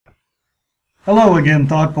Hello again,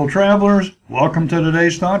 thoughtful travelers. Welcome to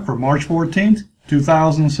today's thought for March 14th,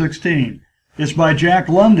 2016. It's by Jack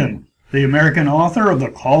London, the American author of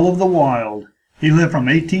The Call of the Wild. He lived from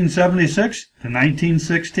 1876 to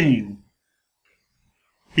 1916.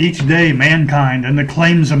 Each day mankind and the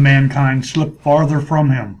claims of mankind slipped farther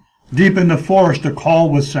from him. Deep in the forest a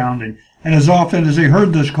call was sounding, and as often as he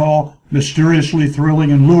heard this call, mysteriously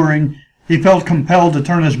thrilling and luring, he felt compelled to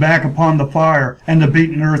turn his back upon the fire and the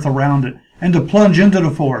beaten earth around it, and to plunge into the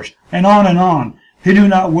forest, and on and on. He knew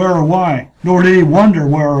not where or why, nor did he wonder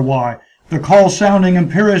where or why, the call sounding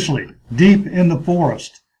imperiously, deep in the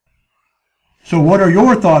forest. So what are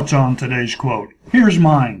your thoughts on today's quote? Here's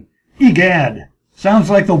mine. Egad. Sounds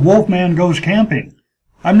like the Wolfman goes camping.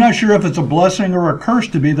 I'm not sure if it's a blessing or a curse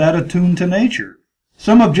to be that attuned to nature.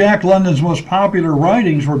 Some of Jack London's most popular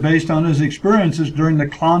writings were based on his experiences during the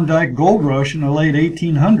Klondike Gold Rush in the late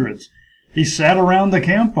 1800s. He sat around the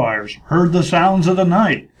campfires, heard the sounds of the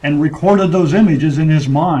night, and recorded those images in his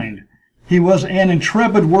mind. He was an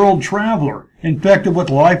intrepid world traveler, infected with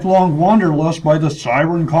lifelong wanderlust by the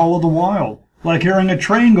siren call of the wild, like hearing a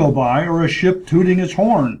train go by or a ship tooting its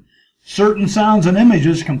horn. Certain sounds and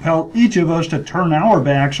images compel each of us to turn our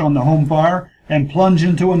backs on the home fire and plunge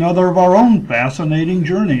into another of our own fascinating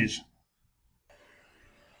journeys.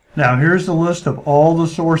 Now here's the list of all the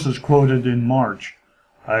sources quoted in March.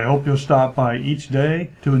 I hope you'll stop by each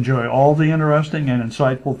day to enjoy all the interesting and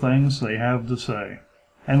insightful things they have to say.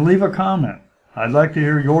 And leave a comment. I'd like to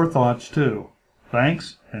hear your thoughts too.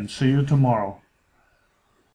 Thanks, and see you tomorrow.